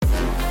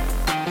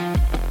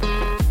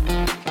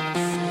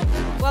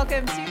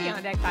Welcome to the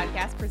On Deck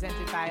podcast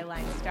presented by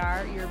Line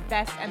Star, your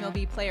best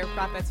MLB player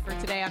prop bets for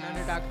today on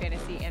Underdog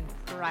Fantasy and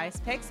Prize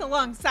Picks.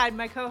 Alongside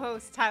my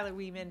co-host Tyler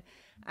Weeman,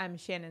 I'm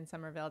Shannon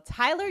Somerville.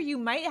 Tyler, you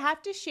might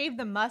have to shave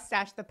the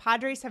mustache. The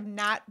Padres have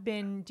not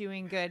been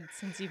doing good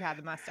since you've had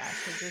the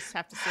mustache. I just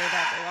have to say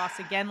that they lost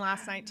again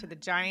last night to the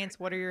Giants.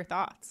 What are your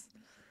thoughts?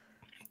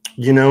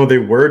 You know, they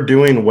were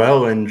doing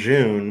well in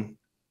June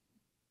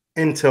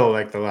until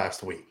like the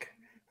last week.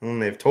 And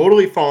they've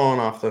totally fallen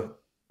off the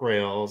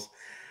rails.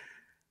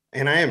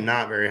 And I am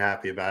not very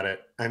happy about it.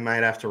 I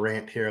might have to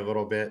rant here a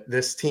little bit.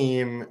 This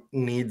team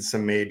needs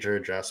some major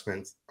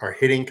adjustments. Our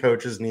hitting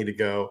coaches need to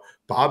go.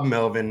 Bob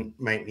Melvin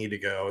might need to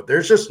go.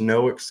 There's just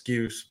no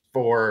excuse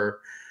for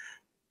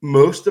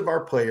most of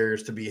our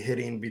players to be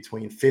hitting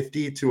between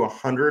 50 to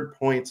 100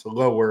 points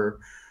lower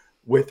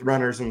with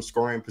runners in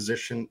scoring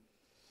position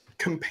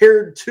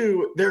compared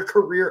to their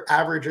career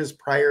averages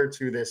prior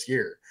to this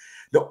year.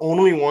 The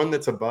only one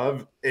that's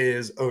above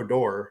is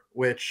Odor,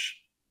 which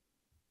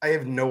I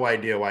have no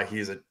idea why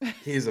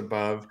he's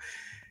above.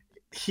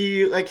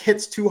 He like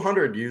hits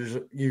 200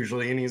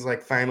 usually, and he's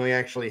like finally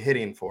actually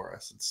hitting for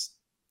us.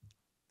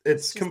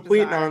 It's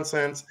complete bizarre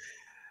nonsense.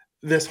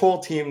 This whole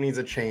team needs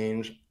a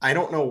change. I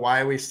don't know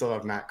why we still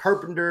have Matt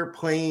Carpenter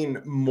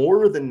playing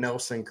more than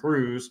Nelson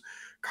Cruz.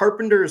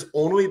 Carpenter's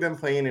only been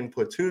playing in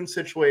platoon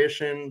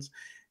situations,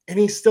 and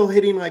he's still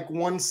hitting like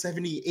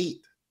 178.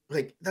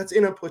 Like, that's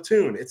in a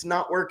platoon. It's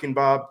not working,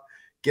 Bob.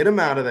 Get him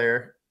out of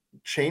there.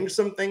 Change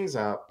some things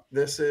up.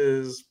 This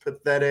is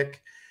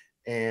pathetic.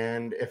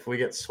 And if we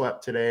get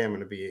swept today, I'm going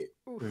to be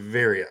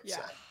very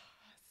upset.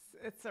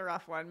 Yeah. It's a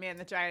rough one. Man,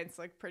 the Giants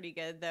look pretty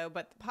good, though.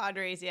 But the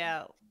Padres,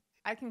 yeah,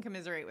 I can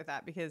commiserate with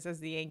that because as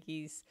the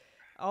Yankees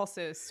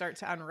also start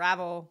to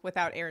unravel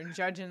without Aaron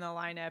Judge in the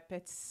lineup,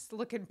 it's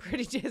looking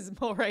pretty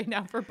dismal right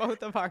now for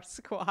both of our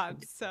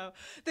squads. So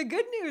the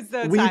good news,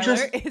 though,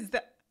 Tyler, is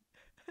that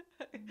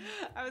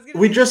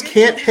we just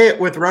can't hit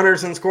with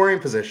runners in scoring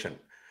position.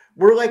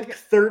 We're like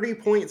 30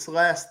 points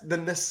less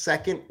than the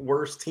second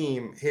worst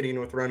team hitting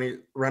with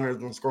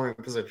runners in scoring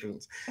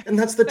positions. And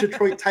that's the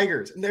Detroit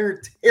Tigers. And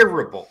they're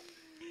terrible.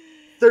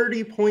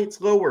 30 points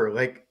lower.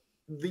 Like,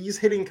 these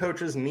hitting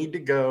coaches need to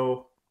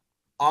go.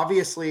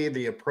 Obviously,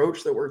 the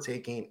approach that we're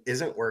taking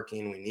isn't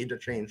working. We need to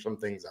change some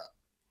things up.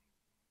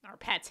 Our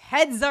pets'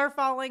 heads are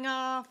falling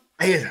off.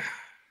 You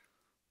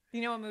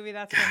know what movie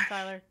that's from,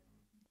 Tyler?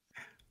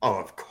 Oh,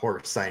 of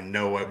course I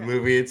know what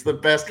movie. It's the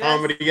best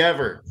comedy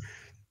ever.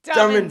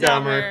 Dumb and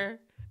Dumber.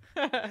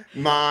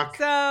 Mock.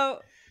 So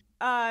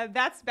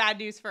that's bad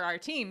news for our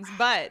teams.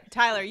 But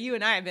Tyler, you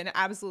and I have been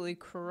absolutely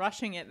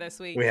crushing it this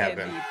week in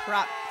the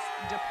props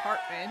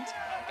department.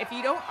 If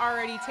you don't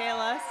already tail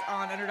us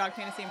on Underdog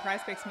Fantasy and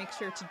Prize Picks, make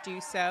sure to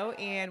do so.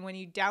 And when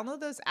you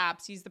download those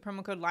apps, use the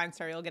promo code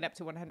LineStar. You'll get up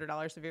to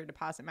 $100 of your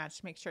deposit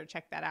match. Make sure to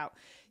check that out.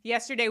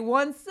 Yesterday,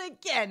 once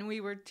again,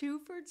 we were 2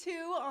 for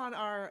 2 on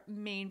our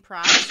main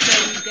props,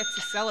 so we get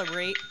to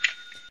celebrate.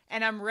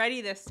 And I'm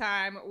ready this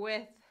time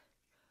with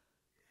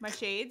my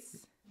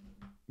shades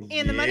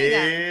and the money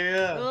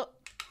gun.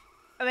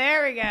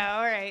 There we go.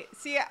 All right.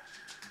 See, I'm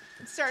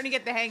starting to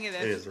get the hang of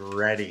this. It is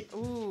ready.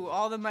 Ooh,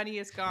 all the money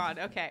is gone.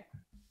 Okay.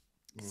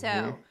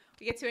 So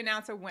we get to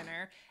announce a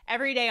winner.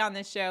 Every day on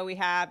this show, we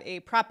have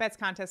a prop bets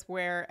contest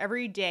where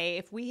every day,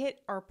 if we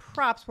hit our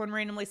props, one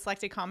randomly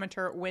selected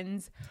commenter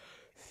wins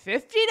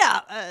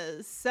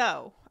 $50.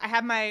 So I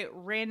have my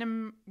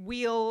random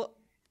wheel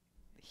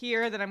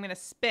here that I'm going to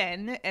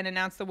spin and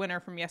announce the winner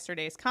from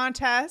yesterday's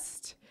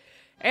contest.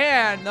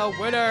 And the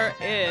winner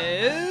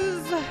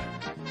is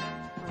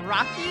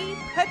Rocky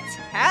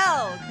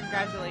Patel.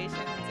 Congratulations.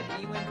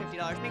 If you win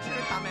 $50, make sure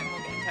to comment and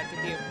we'll get in touch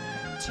with you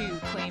to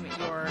claim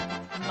your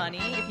money.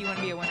 If you want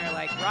to be a winner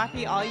like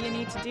Rocky, all you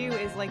need to do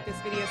is like this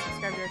video,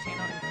 subscribe to our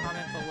channel, and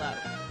comment below.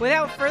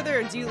 Without further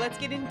ado, let's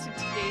get into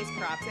today's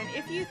props. And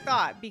if you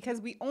thought,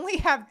 because we only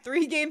have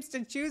 3 games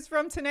to choose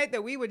from tonight,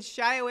 that we would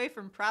shy away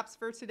from props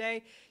for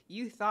today,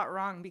 you thought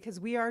wrong, because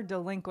we are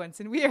delinquents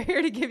and we are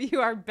here to give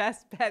you our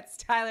best bets.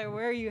 Tyler,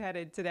 where are you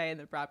headed today in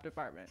the prop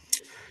department?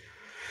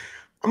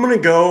 I'm going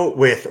to go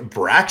with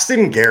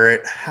Braxton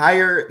Garrett,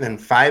 higher than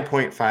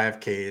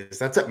 5.5 Ks.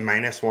 That's at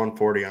minus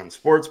 140 on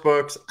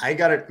sportsbooks. I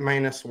got it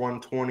minus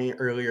 120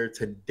 earlier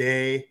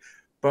today.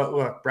 But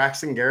look,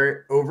 Braxton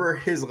Garrett, over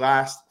his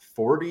last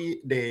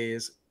 40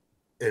 days,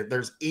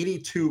 there's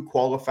 82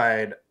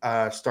 qualified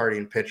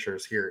starting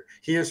pitchers here.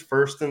 He is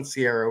first in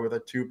Sierra with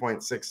a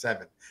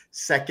 2.67,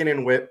 second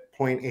in whip,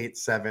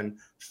 0.87,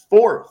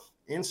 fourth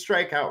in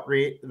strikeout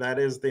rate. That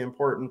is the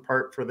important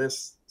part for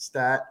this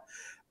stat.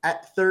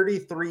 At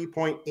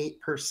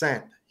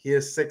 33.8%. He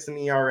is 6 in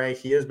ERA.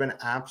 He has been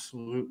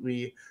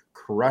absolutely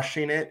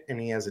crushing it,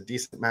 and he has a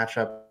decent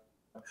matchup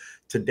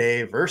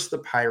today versus the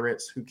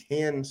Pirates, who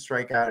can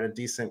strike out at a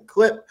decent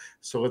clip.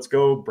 So let's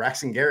go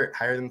Braxton Garrett,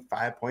 higher than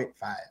 5.5.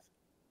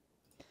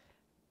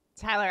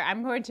 Tyler,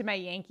 I'm going to my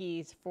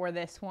Yankees for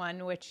this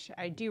one, which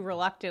I do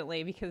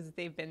reluctantly because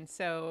they've been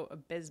so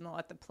abysmal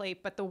at the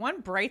plate. But the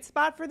one bright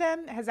spot for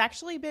them has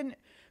actually been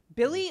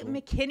Billy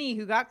McKinney,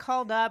 who got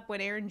called up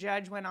when Aaron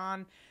Judge went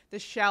on the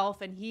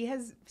shelf, and he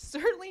has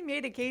certainly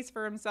made a case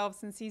for himself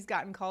since he's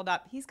gotten called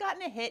up. He's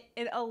gotten a hit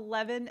in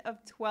 11 of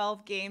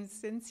 12 games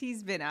since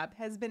he's been up,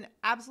 has been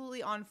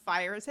absolutely on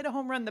fire, has hit a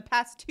home run the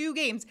past 2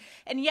 games,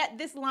 and yet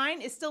this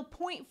line is still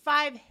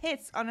 0.5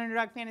 hits on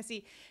Underdog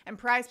Fantasy and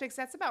Prize Picks.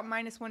 That's about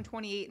minus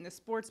 128 in the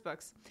sports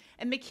books.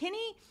 And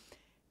McKinney,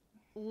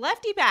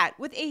 lefty bat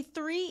with a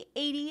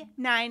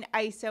 389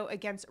 ISO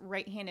against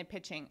right-handed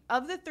pitching.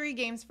 Of the 3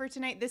 games for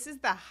tonight, this is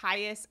the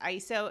highest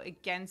ISO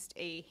against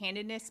a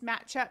handedness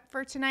matchup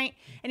for tonight.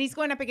 And he's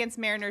going up against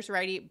Mariners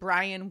righty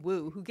Brian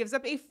Wu, who gives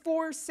up a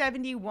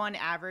 471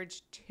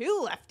 average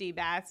to lefty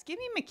bats. Give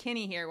me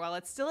McKinney here while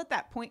it's still at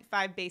that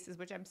 0.5 bases,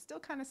 which I'm still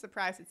kind of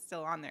surprised it's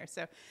still on there.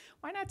 So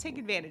why not take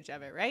advantage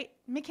of it, right?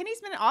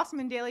 McKinney's been awesome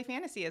in daily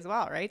fantasy as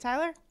well, right,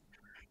 Tyler?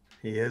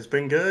 He has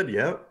been good,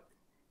 yep.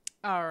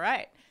 All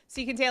right. So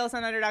you can tail us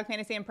on Underdog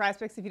Fantasy and Prize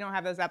Picks. If you don't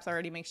have those apps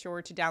already, make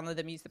sure to download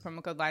them. Use the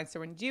promo code LINESTAR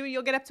when you do.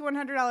 You'll get up to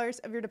 $100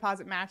 of your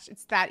deposit matched.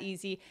 It's that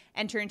easy.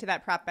 Enter into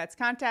that prop bets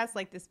contest.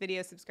 Like this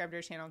video, subscribe to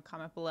our channel, and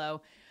comment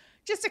below.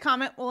 Just a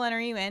comment will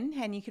enter you in,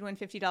 and you can win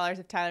 $50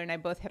 if Tyler and I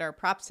both hit our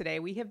props today.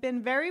 We have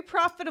been very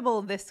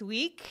profitable this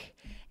week,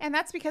 and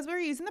that's because we're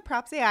using the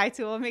Props AI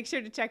tool. Make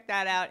sure to check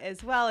that out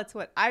as well. It's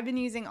what I've been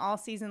using all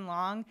season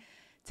long.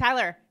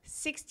 Tyler,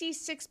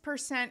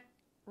 66%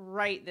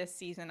 right this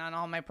season on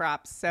all my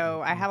props.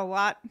 So I have a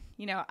lot,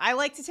 I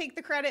like to take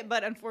the credit,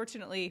 but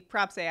unfortunately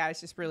Props AI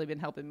has just really been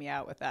helping me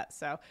out with that.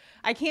 So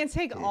I can't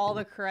take all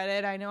the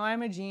credit. I know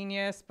I'm a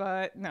genius,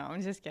 but no,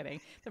 I'm just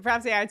kidding. The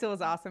Props AI tool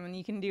is awesome, and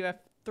you can do a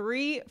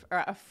free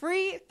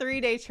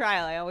 3-day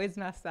trial. I always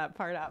mess that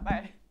part up.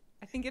 I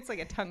think it's like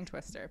a tongue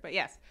twister, but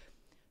yes,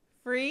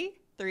 free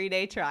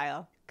 3-day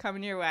trial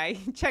coming your way.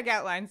 Check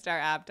out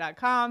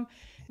linestarapp.com.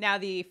 Now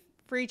the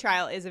free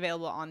trial is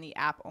available on the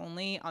app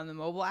only, on the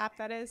mobile app,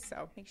 that is.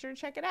 So make sure to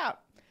check it out.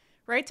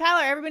 Right,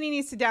 Tyler? Everybody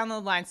needs to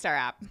download LineStar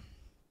app.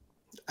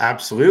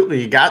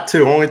 Absolutely. You got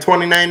to. Only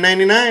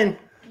 $29.99.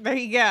 There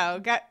you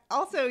go.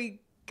 You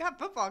got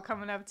football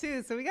coming up,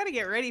 too. So we got to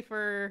get ready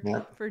for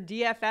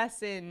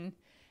DFS and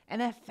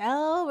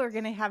NFL. We're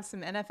going to have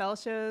some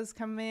NFL shows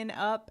coming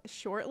up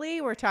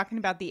shortly. We're talking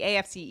about the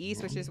AFC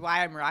East, which is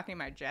why I'm rocking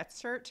my Jets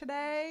shirt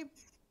today.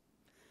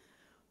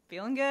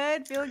 Feeling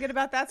good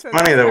about that. So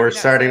funny that we're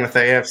starting with the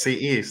AFC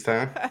East,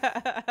 huh?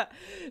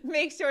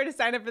 Make sure to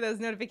sign up for those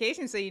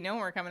notifications so you know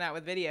when we're coming out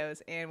with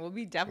videos. And we'll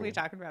be definitely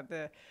talking about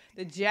the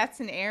Jets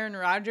and Aaron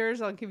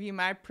Rodgers. I'll give you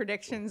my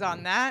predictions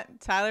on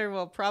that. Tyler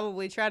will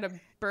probably try to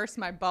burst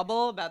my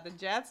bubble about the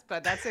Jets,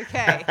 but that's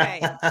okay. Hey.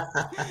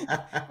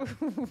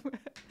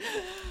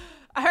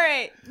 All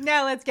right,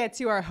 now let's get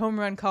to our home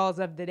run calls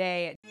of the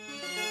day.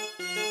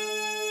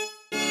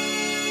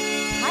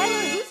 Tyler,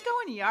 who's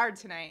going yard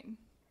tonight?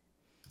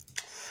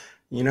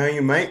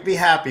 You might be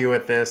happy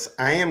with this.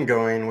 I am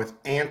going with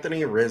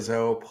Anthony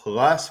Rizzo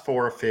plus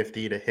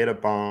 450 to hit a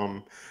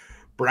bomb.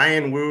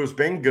 Brian Woo's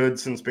been good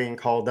since being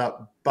called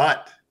up,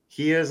 but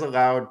he has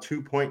allowed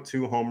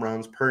 2.2 home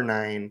runs per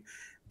 9,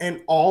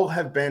 and all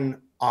have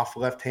been off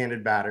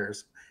left-handed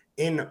batters.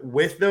 And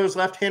with those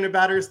left-handed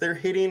batters, they're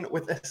hitting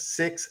with a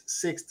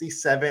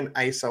 667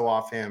 ISO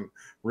off him.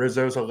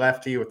 Rizzo's a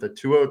lefty with a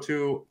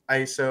 202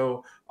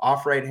 ISO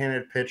off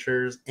right-handed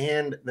pitchers,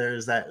 and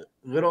there's that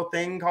little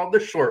thing called the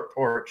short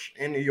porch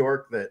in New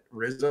York that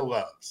Rizzo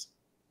loves.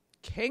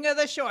 King of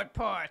the short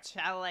porch.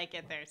 I like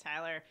it there,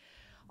 Tyler.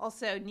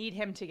 Also need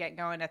him to get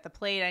going at the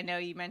plate. I know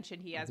you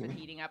mentioned he has been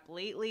heating up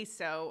lately,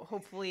 so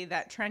hopefully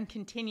that trend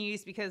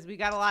continues because we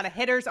got a lot of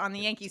hitters on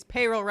the Yankees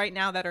payroll right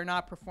now that are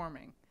not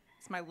performing.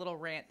 It's my little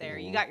rant there.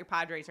 You got your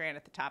Padres rant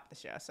at the top of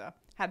the show, so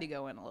had to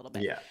go in a little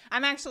bit. Yeah.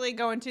 I'm actually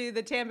going to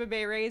the Tampa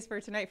Bay Rays for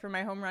tonight for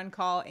my home run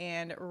call,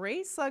 and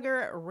Rays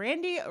slugger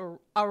Randy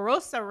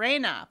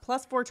Arozarena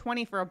plus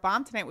 420 for a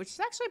bomb tonight, which is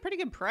actually a pretty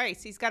good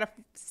price. He's got a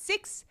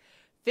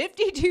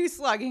 652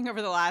 slugging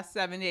over the last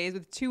 7 days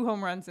with 2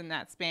 home runs in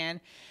that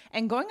span,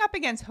 and going up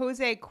against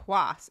Jose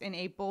Cuas in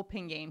a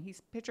bullpen game.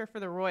 He's pitcher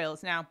for the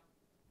Royals. Now,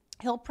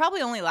 he'll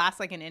probably only last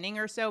like an inning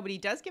or so, but he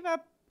does give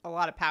up a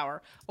lot of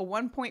power, a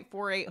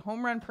 1.48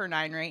 home run per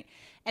 9 rate.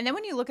 And then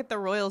when you look at the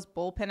Royals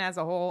bullpen as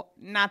a whole,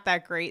 not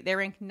that great. They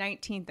rank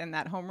 19th in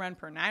that home run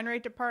per 9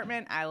 rate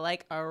department. I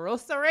like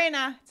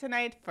Arozarena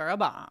tonight for a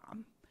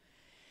bomb.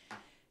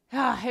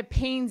 It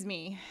pains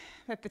me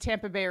that the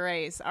Tampa Bay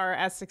Rays are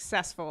as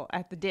successful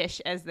at the dish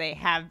as they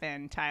have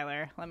been,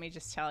 Tyler. Let me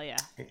just tell you.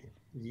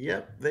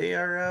 Yep, they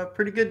are a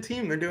pretty good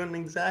team. They're doing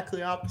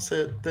exactly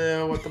opposite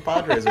what the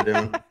Padres are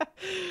doing.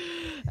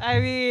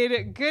 I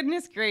mean,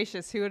 goodness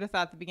gracious, who would have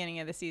thought at the beginning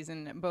of the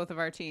season, both of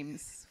our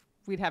teams,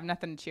 we'd have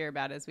nothing to cheer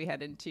about as we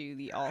head into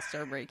the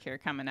All-Star break here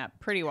coming up.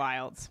 Pretty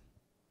wild.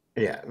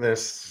 Yeah,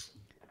 this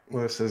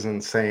is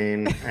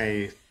insane.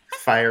 I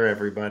fire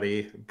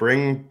everybody.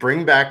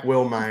 Bring back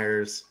Will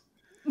Myers.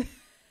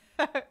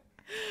 All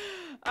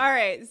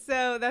right,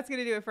 so that's going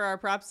to do it for our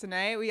props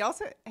tonight. We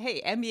also,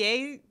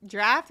 NBA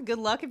draft, good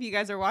luck if you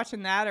guys are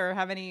watching that or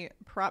have any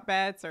prop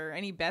bets or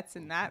any bets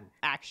in that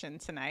action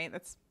tonight.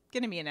 That's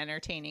going to be an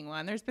entertaining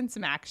one. There's been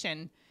some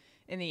action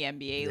in the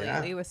NBA Yeah.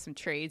 lately with some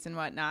trades and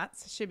whatnot.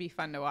 So it should be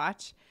fun to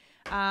watch.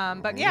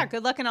 But yeah,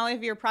 good luck in all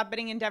of your prop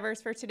betting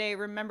endeavors for today.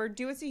 Remember,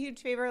 do us a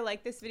huge favor,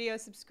 like this video,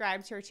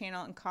 subscribe to our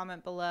channel, and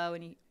comment below.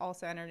 And you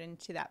also entered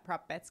into that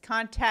prop bets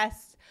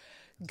contest.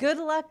 Good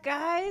luck,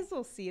 guys.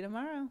 We'll see you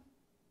tomorrow.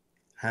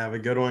 Have a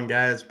good one,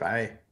 guys. Bye.